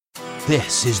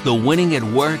This is the Winning at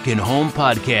Work and Home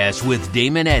podcast with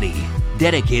Damon Eddy,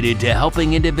 dedicated to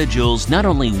helping individuals not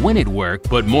only win at work,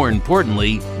 but more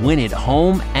importantly, win at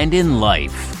home and in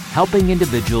life. Helping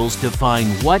individuals define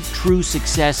what true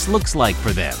success looks like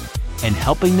for them and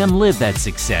helping them live that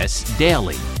success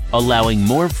daily, allowing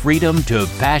more freedom to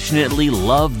passionately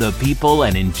love the people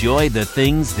and enjoy the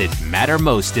things that matter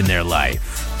most in their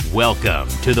life. Welcome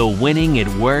to the Winning at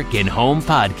Work and Home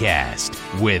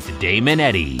podcast with Damon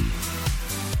Eddy.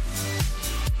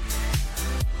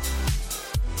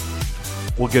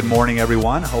 Well, good morning,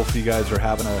 everyone. Hopefully you guys are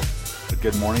having a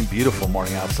good morning, beautiful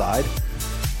morning outside.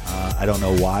 I don't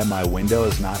know why my window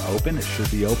is not open. It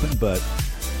should be open, but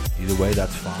either way,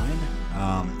 that's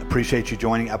fine. Appreciate you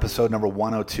joining episode number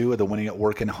 102 of the Winning at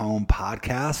Work and Home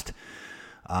podcast.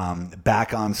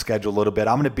 Back on schedule a little bit.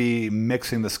 I'm going to be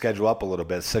mixing the schedule up a little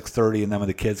bit, 6:30, and then when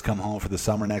the kids come home for the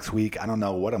summer next week, I don't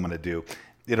know what I'm going to do.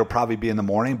 It'll probably be in the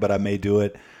morning, but I may do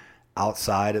it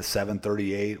outside at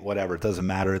 7:38, whatever. It doesn't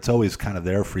matter. It's always kind of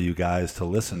there for you guys to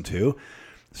listen to.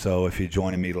 So if you're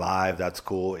joining me live, that's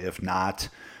cool. If not,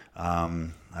 I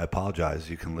apologize.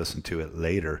 You can listen to it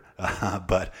later.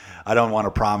 But I don't want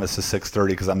to promise a 6:30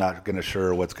 because I'm not going to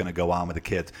sure what's going to go on with the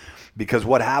kids. Because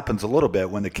what happens a little bit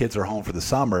when the kids are home for the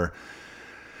summer,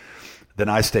 then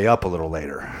I stay up a little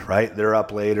later, right? They're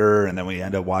up later, and then we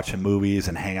end up watching movies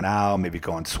and hanging out, maybe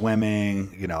going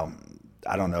swimming,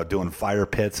 I don't know, doing fire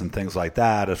pits and things like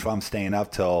that. If I'm staying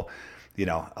up till,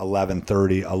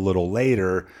 11:30, a little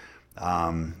later,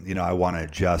 I want to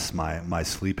adjust my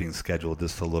sleeping schedule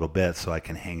just a little bit so I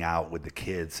can hang out with the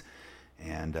kids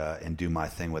and do my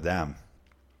thing with them.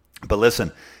 But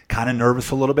listen, kind of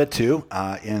nervous a little bit too.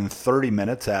 In 30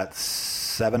 minutes at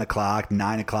 7 o'clock,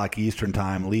 9 o'clock Eastern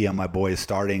time, Liam, my boy, is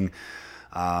starting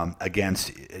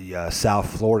against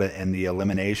South Florida in the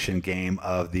elimination game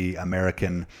of the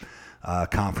American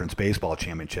Conference Baseball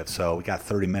Championship. So we got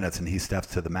 30 minutes and he steps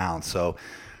to the mound. So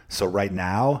right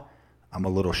now I'm a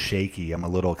little shaky. I'm a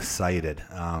little excited.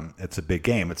 It's a big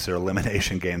game. It's their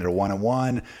elimination game. They're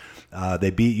 1-1. They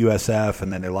beat USF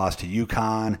and then they lost to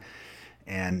UConn.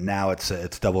 And now it's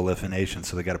double elimination.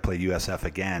 So they got to play USF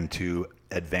again to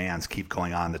advance, keep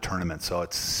going on the tournament. So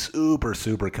it's super,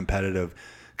 super competitive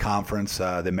conference.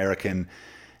 The American,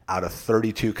 out of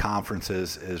 32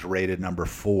 conferences, is rated number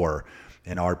 4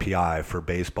 in RPI for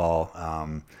baseball,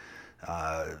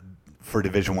 for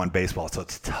Division I baseball. So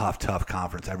it's a tough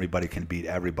conference. Everybody can beat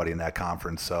everybody in that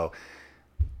conference. So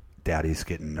Daddy's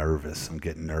getting nervous. I'm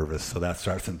getting nervous. So that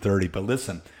starts in 30. But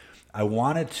listen, I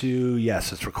wanted to,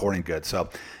 yes, it's recording good. So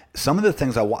some of the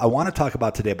things I want to talk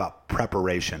about today about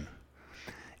preparation.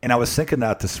 And I was thinking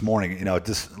that this morning, it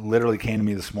just literally came to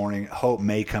me this morning. Hope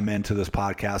may come into this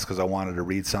podcast because I wanted to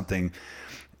read something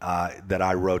that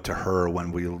I wrote to her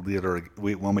when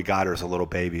when we got her as a little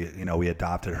baby. We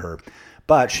adopted her,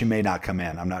 but she may not come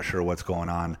in. I'm not sure what's going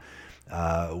on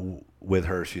with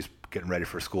her. She's getting ready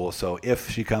for school. So if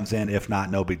she comes in, if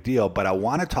not, no big deal. But I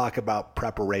want to talk about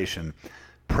preparation.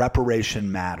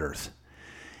 Preparation matters.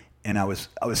 And I was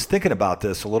thinking about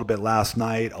this a little bit last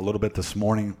night, a little bit this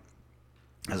morning,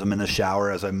 as I'm in the shower,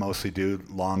 as I mostly do,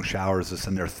 long showers, just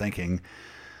in there thinking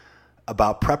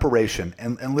about preparation.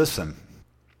 And listen,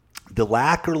 the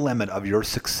lack or limit of your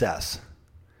success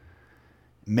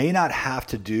may not have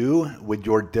to do with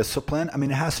your discipline. I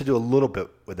mean, it has to do a little bit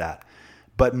with that.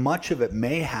 But much of it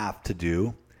may have to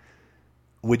do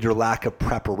with your lack of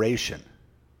preparation,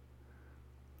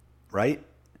 right?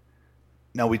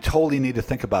 Now, we totally need to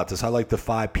think about this. I like the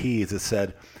 5 Ps. It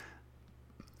said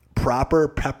proper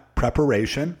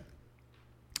preparation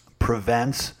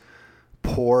prevents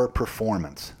poor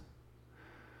performance.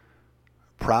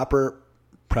 Proper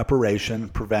preparation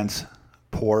prevents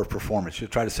poor performance. You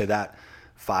try to say that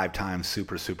 5 times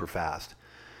super, super fast.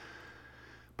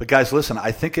 But guys, listen,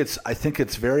 I think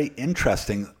it's very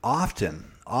interesting.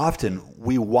 Often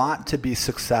we want to be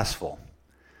successful.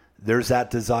 There's that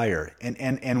desire,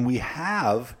 and we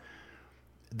have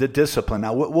the discipline.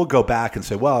 Now, we'll go back and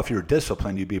say, well, if you're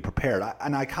disciplined, you'd be prepared.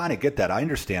 And I kind of get that. I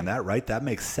understand that, right? That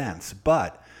makes sense.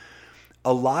 But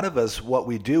a lot of us, what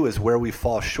we do is where we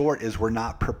fall short is we're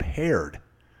not prepared.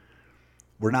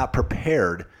 We're not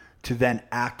prepared to then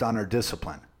act on our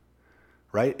discipline,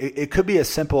 right? It could be a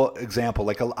simple example.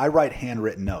 Like I write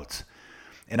handwritten notes.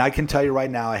 And I can tell you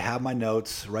right now, I have my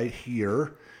notes right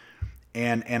here.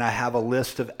 And I have a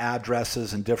list of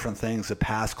addresses and different things of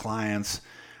past clients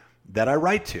that I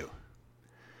write to.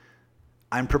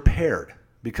 I'm prepared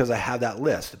because I have that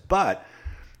list. But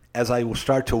as I will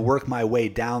start to work my way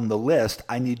down the list,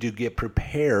 I need to get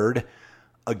prepared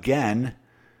again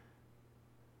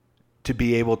to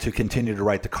be able to continue to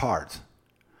write the cards.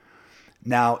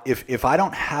 Now, if I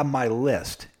don't have my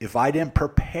list, if I didn't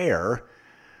prepare,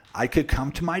 I could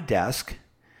come to my desk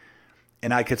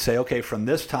and I could say, okay, from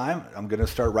this time, I'm going to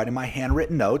start writing my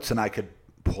handwritten notes, and I could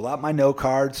pull out my note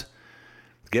cards,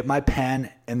 get my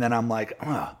pen, and then I'm like,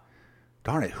 oh,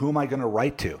 darn it, who am I going to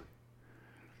write to?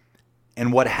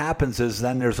 And what happens is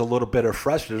then there's a little bit of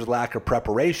frustration, there's lack of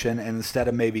preparation, and instead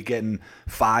of maybe getting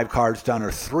 5 cards done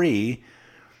or 3,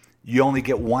 you only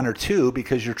get 1 or 2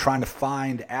 because you're trying to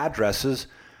find addresses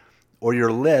or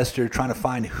your list, or you're trying to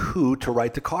find who to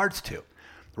write the cards to,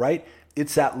 right?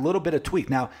 It's that little bit of tweak.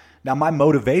 Now my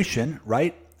motivation,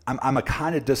 right? I'm a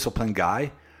kind of disciplined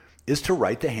guy, is to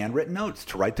write the handwritten notes,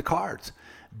 to write the cards.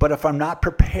 But if I'm not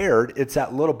prepared, it's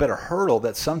that little bit of hurdle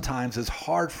that sometimes is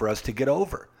hard for us to get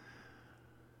over.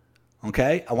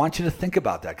 Okay? I want you to think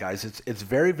about that, guys. It's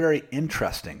very, very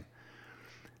interesting.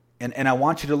 And I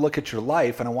want you to look at your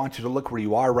life, and I want you to look where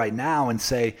you are right now and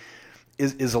say,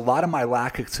 is a lot of my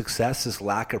lack of success is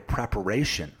lack of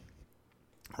preparation,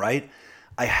 right?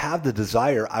 I have the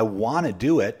desire. I want to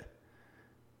do it,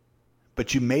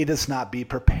 but you made us not be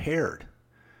prepared.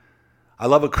 I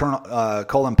love what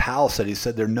Colin Powell said. He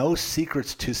said, there are no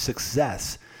secrets to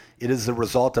success. It is the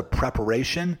result of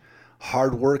preparation,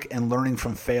 hard work, and learning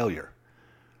from failure.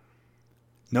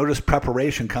 Notice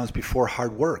preparation comes before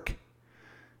hard work.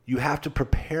 You have to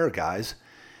prepare, guys.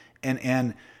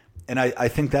 And I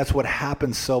think that's what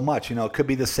happens so much. You know, it could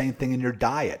be the same thing in your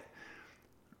diet,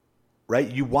 right?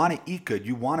 You want to eat good.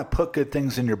 You want to put good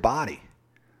things in your body,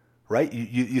 right?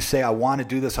 You say, I want to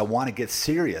do this. I want to get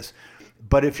serious.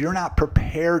 But if you're not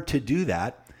prepared to do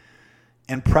that,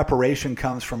 and preparation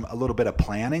comes from a little bit of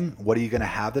planning, what are you going to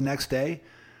have the next day?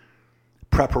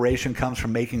 Preparation comes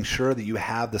from making sure that you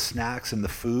have the snacks and the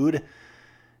food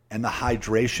and the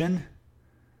hydration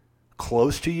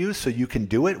close to you so you can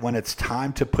do it when it's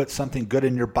time to put something good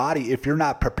in your body. If you're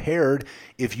not prepared,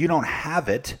 if you don't have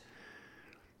it,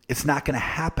 it's not going to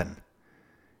happen.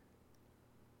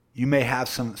 You may have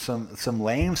some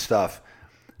lame stuff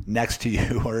next to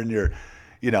you or in your,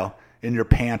 in your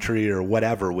pantry or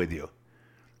whatever with you.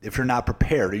 If you're not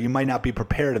prepared, or you might not be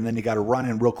prepared, and then you got to run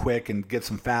in real quick and get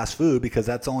some fast food because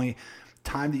that's the only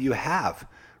time that you have,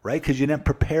 right? Because you didn't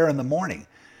prepare in the morning.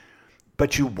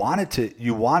 But you wanted to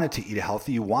eat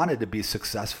healthy, you wanted to be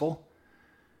successful,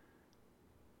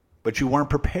 but you weren't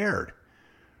prepared.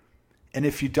 And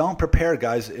if you don't prepare,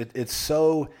 guys, it's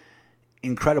so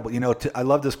incredible. I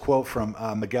love this quote from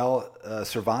Miguel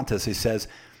Cervantes. He says,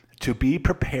 "To be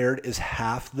prepared is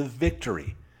half the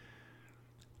victory."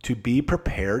 To be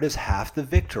prepared is half the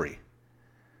victory.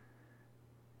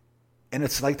 And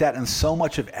it's like that in so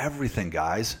much of everything,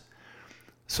 guys.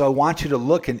 So I want you to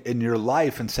look in your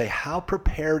life and say, how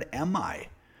prepared am I?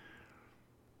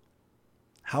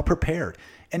 How prepared?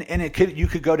 And you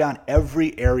could go down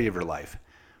every area of your life.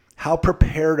 How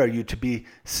prepared are you to be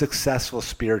successful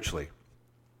spiritually?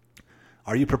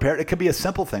 Are you prepared? It could be a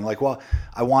simple thing like, well,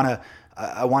 I want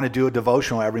to do a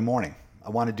devotional every morning. I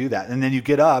want to do that. And then you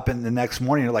get up and the next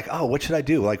morning you're like, oh, what should I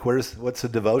do? Like, what's a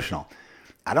devotional?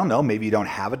 I don't know. Maybe you don't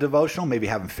have a devotional. Maybe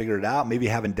you haven't figured it out. Maybe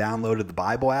you haven't downloaded the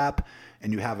Bible app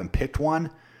and you haven't picked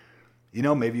one.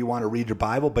 Maybe you want to read your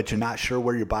Bible, but you're not sure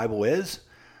where your Bible is.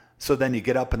 So then you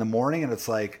get up in the morning and it's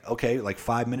like, okay, like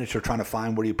 5 minutes you're trying to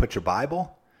find where you put your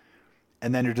Bible.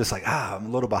 And then you're just like, I'm a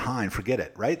little behind. Forget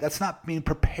it, right? That's not being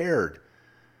prepared.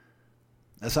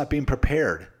 That's not being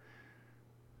prepared.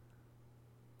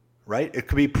 Right? It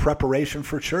could be preparation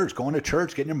for church, going to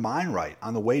church, getting your mind right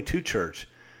on the way to church.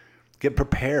 Get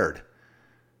prepared.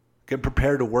 Get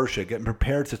prepared to worship. Get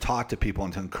prepared to talk to people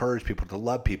and to encourage people, to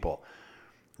love people.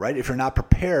 Right? If you're not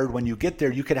prepared, when you get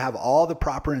there, you could have all the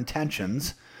proper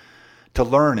intentions to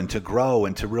learn and to grow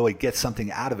and to really get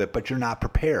something out of it, but you're not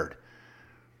prepared.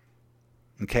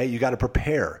 Okay? You got to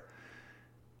prepare.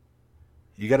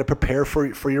 You got to prepare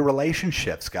for your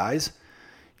relationships, guys.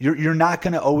 You're not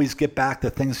going to always get back the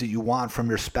things that you want from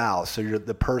your spouse or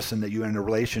the person that you're in a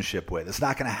relationship with. It's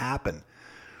not going to happen,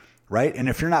 right? And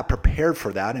if you're not prepared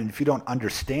for that, and if you don't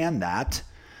understand that,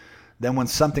 then when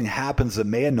something happens that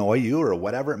may annoy you or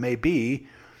whatever it may be,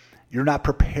 you're not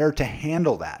prepared to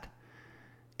handle that.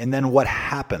 And then what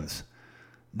happens?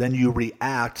 Then you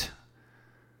react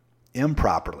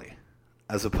improperly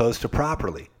as opposed to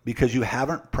properly because you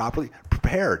haven't properly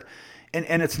prepared.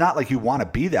 And it's not like you want to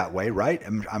be that way, right?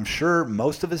 I'm sure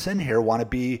most of us in here want to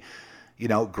be,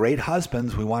 great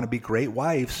husbands. We want to be great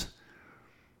wives.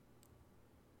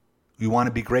 We want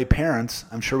to be great parents.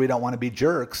 I'm sure we don't want to be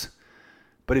jerks.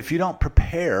 But if you don't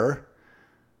prepare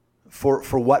for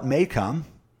what may come,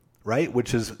 right,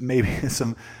 which is maybe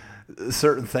some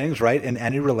certain things, right, in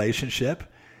any relationship,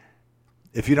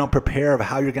 if you don't prepare of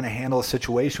how you're going to handle a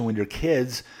situation when your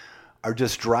kids are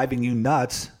just driving you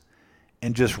nuts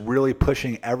and just really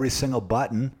pushing every single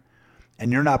button,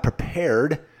 and you're not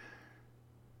prepared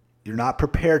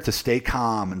to stay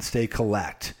calm and stay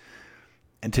collect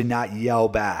and to not yell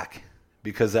back,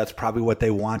 because that's probably what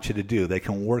they want you to do. They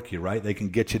can work you, right? They can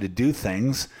get you to do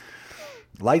things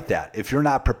like that. If you're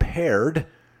not prepared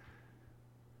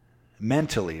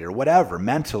mentally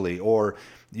or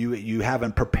you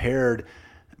haven't prepared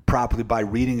properly by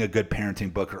reading a good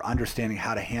parenting book or understanding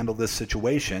how to handle this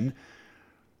situation,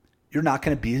 you're not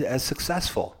going to be as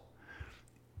successful.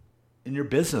 In your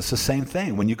business, the same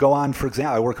thing. When you go on, for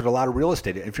example, I work with a lot of real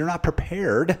estate. If you're not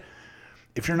prepared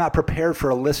for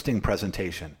a listing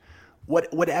presentation,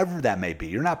 whatever that may be,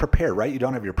 you're not prepared, right? You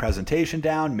don't have your presentation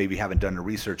down. Maybe you haven't done the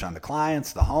research on the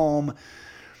clients, the home,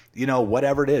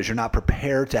 whatever it is. You're not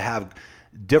prepared to have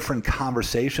different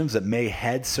conversations that may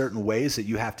head certain ways that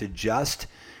you have to adjust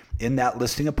in that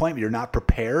listing appointment. You're not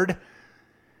prepared.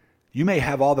 You may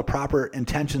have all the proper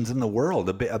intentions in the world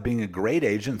of being a great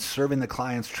agent, serving the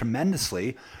clients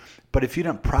tremendously, but if you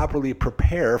don't properly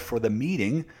prepare for the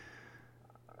meeting,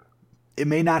 it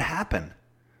may not happen.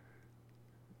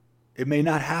 It may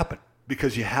not happen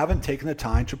because you haven't taken the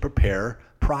time to prepare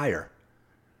prior.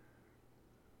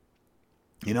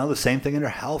 The same thing in your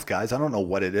health, guys. I don't know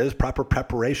what it is. Proper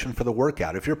preparation for the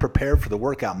workout. If you're prepared for the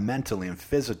workout mentally and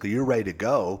physically, you're ready to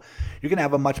go, you're going to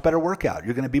have a much better workout.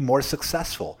 You're going to be more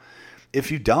successful. If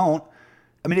you don't,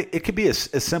 it could be as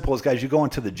simple as, guys, you go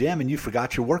into the gym and you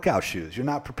forgot your workout shoes. You're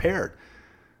not prepared.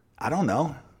 I don't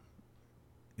know.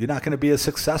 You're not going to be as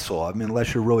successful.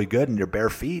 Unless you're really good and you're bare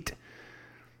feet.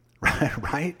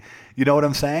 Right? You know what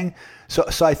I'm saying?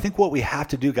 So I think what we have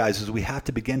to do, guys, is we have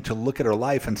to begin to look at our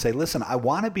life and say, listen, I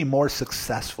want to be more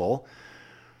successful,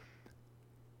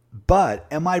 but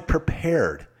am I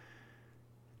prepared?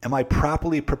 Am I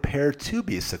properly prepared to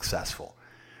be successful?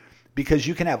 Because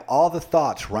you can have all the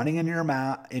thoughts running in your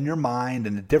mind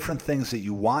and the different things that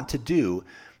you want to do,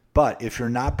 but if you're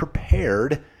not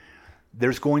prepared,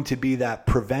 there's going to be that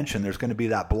prevention. There's going to be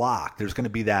that block. There's going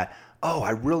to be that, oh,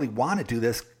 I really want to do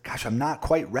this. Gosh, I'm not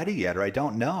quite ready yet, or I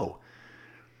don't know.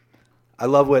 I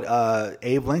love what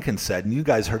Abe Lincoln said, and you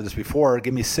guys heard this before.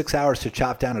 Give me 6 hours to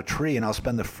chop down a tree, and I'll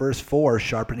spend the first 4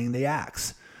 sharpening the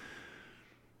axe.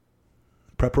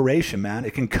 Preparation, man.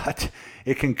 It can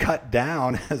cut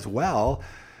down as well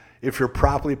if you're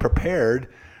properly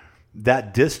prepared.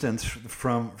 That distance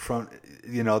from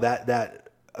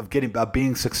that of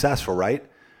being successful, right?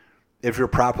 If you're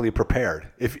properly prepared.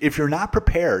 If you're not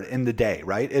prepared in the day,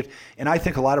 right? And I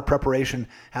think a lot of preparation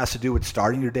has to do with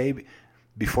starting your day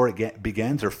before it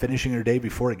begins, or finishing your day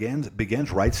before it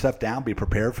begins. Write stuff down. Be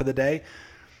prepared for the day.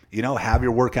 Have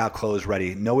your workout clothes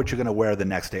ready. Know what you're going to wear the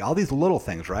next day. All these little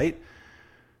things, right?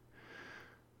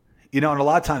 And a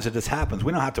lot of times it just happens.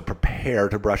 We don't have to prepare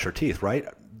to brush our teeth, right?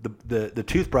 The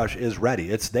toothbrush is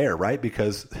ready. It's there, right?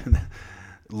 Because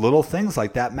little things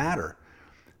like that matter.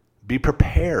 Be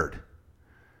prepared.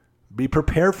 Be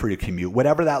prepared for your commute,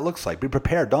 whatever that looks like. Be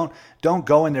prepared. Don't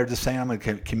go in there just saying I'm going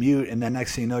to commute, and then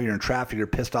next thing you know, you're in traffic, you're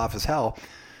pissed off as hell.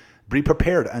 Be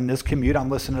prepared. On this commute, I'm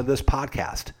listening to this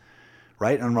podcast,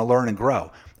 right? And I'm going to learn and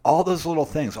grow. All those little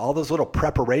things, all those little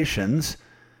preparations,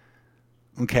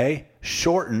 okay,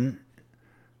 shorten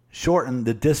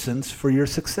the distance for your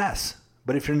success.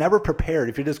 But if you're never prepared,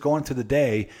 if you're just going through the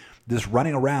day, just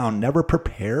running around, never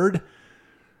prepared,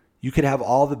 you could have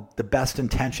all the best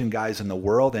intention guys in the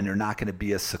world, and you're not going to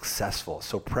be as successful.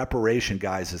 So preparation,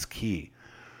 guys, is key.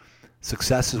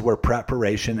 Success is where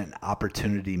preparation and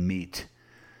opportunity meet.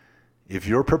 If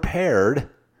you're prepared,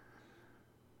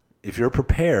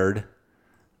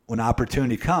 when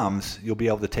opportunity comes, you'll be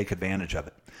able to take advantage of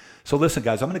it. So listen,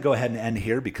 guys, I'm going to go ahead and end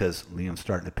here because Liam's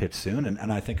starting to pitch soon,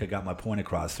 and I think I got my point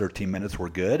across. 13 minutes, we're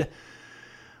good.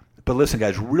 But listen,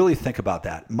 guys, really think about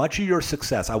that. Much of your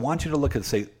success, I want you to look and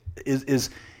say, is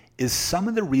some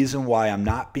of the reason why I'm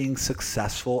not being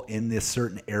successful in this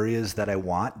certain areas that I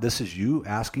want? This is you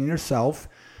asking yourself,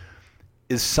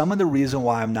 is some of the reason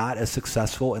why I'm not as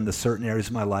successful in the certain areas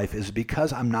of my life is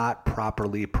because I'm not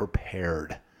properly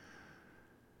prepared?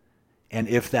 And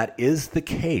if that is the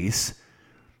case,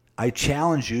 I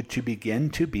challenge you to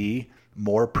begin to be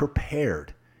more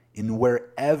prepared in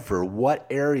what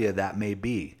area that may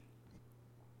be.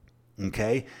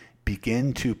 Okay?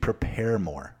 Begin to prepare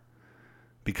more,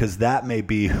 because that may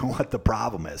be what the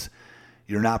problem is.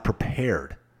 You're not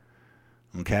prepared.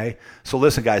 Okay? So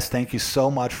listen, guys, thank you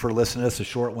so much for listening to this. A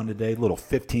short one today, a little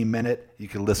 15-minute. You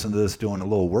can listen to this doing a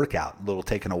little workout, a little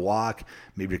taking a walk.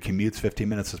 Maybe your commute's 15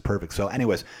 minutes is perfect. So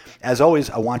anyways, as always,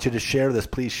 I want you to share this.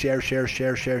 Please share.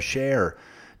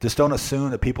 Just don't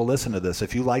assume that people listen to this.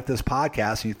 If you like this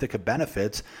podcast and you think it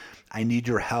benefits, I need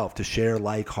your help to share,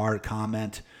 like, heart,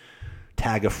 comment,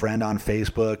 tag a friend on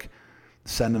Facebook,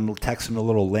 text them a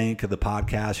little link of the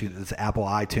podcast. It's Apple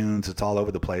iTunes. It's all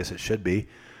over the place. It should be.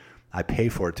 I pay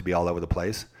for it to be all over the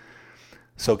place.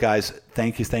 So, guys,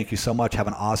 thank you so much. Have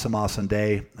an awesome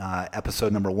day.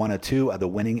 Episode number 102 of the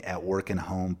Winning at Work and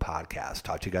Home podcast.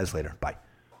 Talk to you guys later. Bye.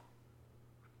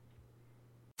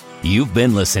 You've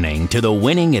been listening to the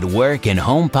Winning at Work and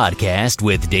Home podcast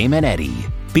with Damon Eddy.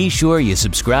 Be sure you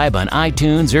subscribe on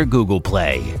iTunes or Google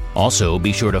Play. Also,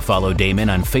 be sure to follow Damon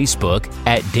on Facebook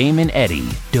at Damon Eddy.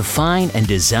 Define and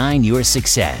design your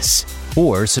success.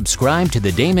 Or subscribe to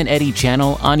the Damon Eddy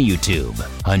channel on YouTube.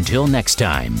 Until next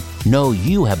time, know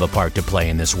you have a part to play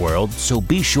in this world, so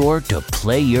be sure to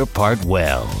play your part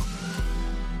well.